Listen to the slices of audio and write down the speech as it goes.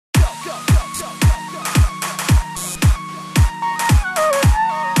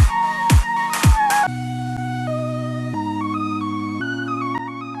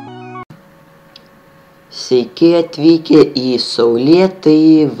Sveiki atvykę į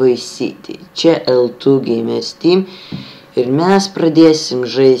saulėtąjį Vaisitį. Čia L2 GamersTeam ir mes pradėsim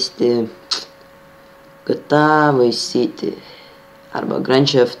žaisti kitu Vaisitį arba Grand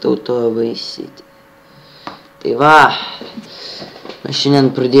Theft Auto Vaisitį. Tai va, mes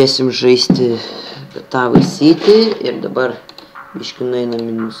šiandien pradėsim žaisti kitu Vaisitį ir dabar biškį nueinam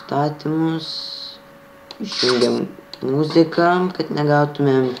į nustatymus, išjungiam muziką, kad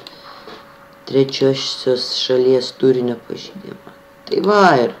negautumėm trečiosios šalies turinio pažeidimą. Tai va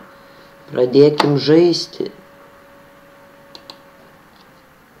ir pradėkim žaisti.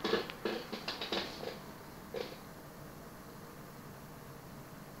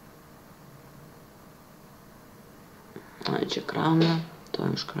 Čia krauna, to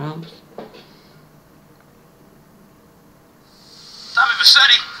iškraus. Tommy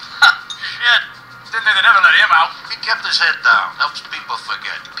Vassetti? Shit. Didn't think they'd ever let him out. He kept his head down. Helps people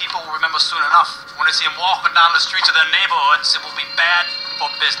forget. People will remember soon enough. When they see him walking down the streets of their neighborhoods, it will be bad for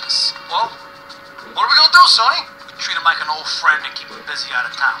business. Well, what are we gonna do, Sonny? We treat him like an old friend and keep him busy out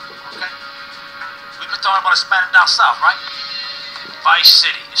of town, okay? We've been talking about expanding down south, right? Vice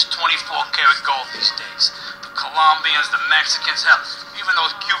City is 24-karat gold these days. The Colombians, the Mexicans, hell, even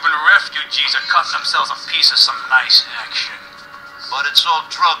those Cuban refugees are cutting themselves a piece of some nice action. But it's all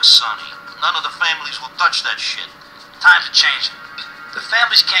drugs, Sonny. None of the families will touch that shit. Times are changing. The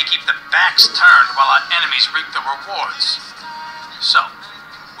families can't keep their backs turned while our enemies reap the rewards. So,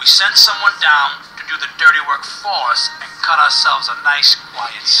 we send someone down to do the dirty work for us and cut ourselves a nice,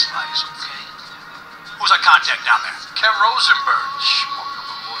 quiet slice, okay? Who's our contact down there? Ken Rosenberg.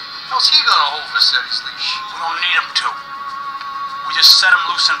 How's he gonna hold Vassetti's leash? We don't need him to. We just set him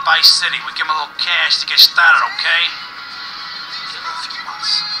loose in Vice City. We give him a little cash to get started, okay? Give him a few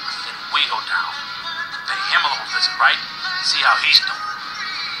months. Then we go down. Pay him a little visit, right? See how he's doing.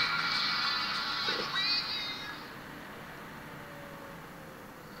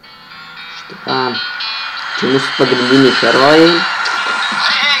 Čia mūsų pagrindiniai herojai.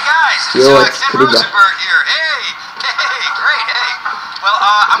 Hey guys, it's Ken Rosenberg here. Hey, great, hey. Well,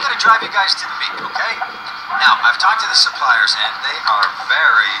 I'm gonna drive you guys to the meet, okay? Now, I've talked to the suppliers, and they are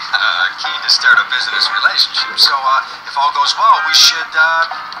very keen to start a business relationship. So, if all goes well, we should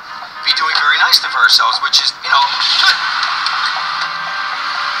be doing very nicely for ourselves, which is, you know, good.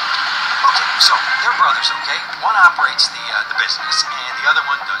 Okay, so they're brothers, okay? One operates the business, and the other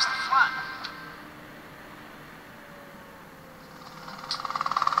one does the flying.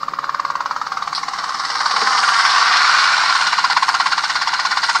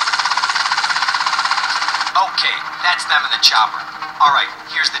 Okay, that's them in the chopper. All right,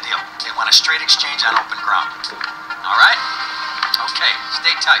 here's the deal. They want a straight exchange on open ground. All right? Okay,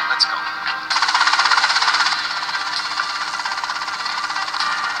 stay tight. Let's go.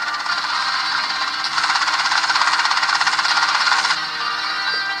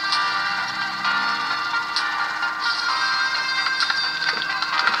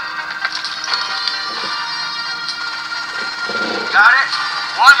 Got it?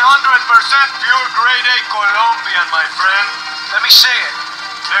 100% pure grade A Colombian, my friend. Let me see it.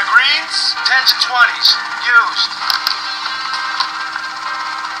 The greens, 10s and 20s, used.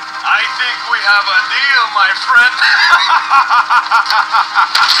 I think we have a deal, my friend.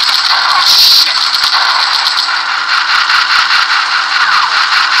 Oh, shit.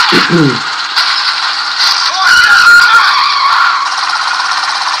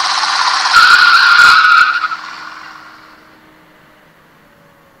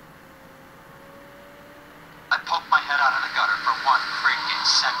 I poked my head out of the gutter for 1 freaking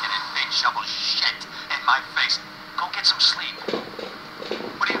second and they shoveled shit in my face. Go get some sleep.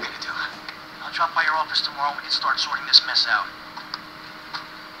 What are you gonna do? I'll drop by your office tomorrow and we can start sorting this mess out.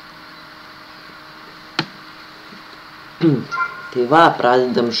 Tai va,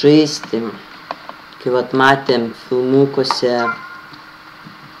 pradedam žaisti. Kai vat matėm filmukuose,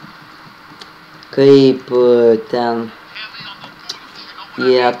 kaip ten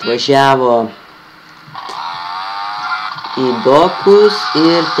jie atvažiavo į dokus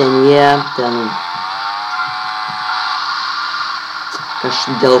ir ten jie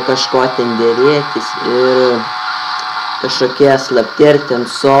dėl kažko ten dėrėtis ir kažkokie slapti ir ten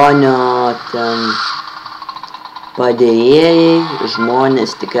Sonio ten padėjėjai,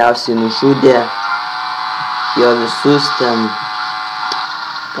 žmonės tikriausiai nužudė jo visus ten,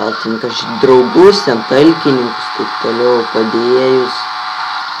 gal ten draugus, ten talkininkus, taip toliau, padėjėjus.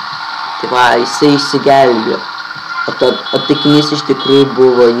 Tai va, jisai išsigelbėjo. O taikinys iš tikrųjų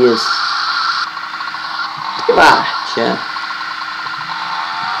buvo jis. Tai va, čia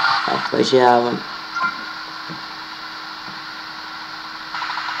atvažiavom.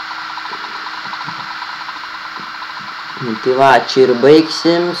 Tai va, čia ir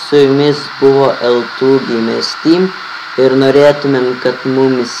baigsim. Su jumis buvo L2 GamersTeam ir norėtumėm, kad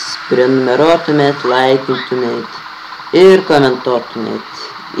mumis prenumeruotumėt, laikintumėt ir komentuotumėt.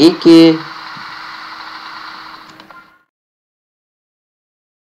 Iki!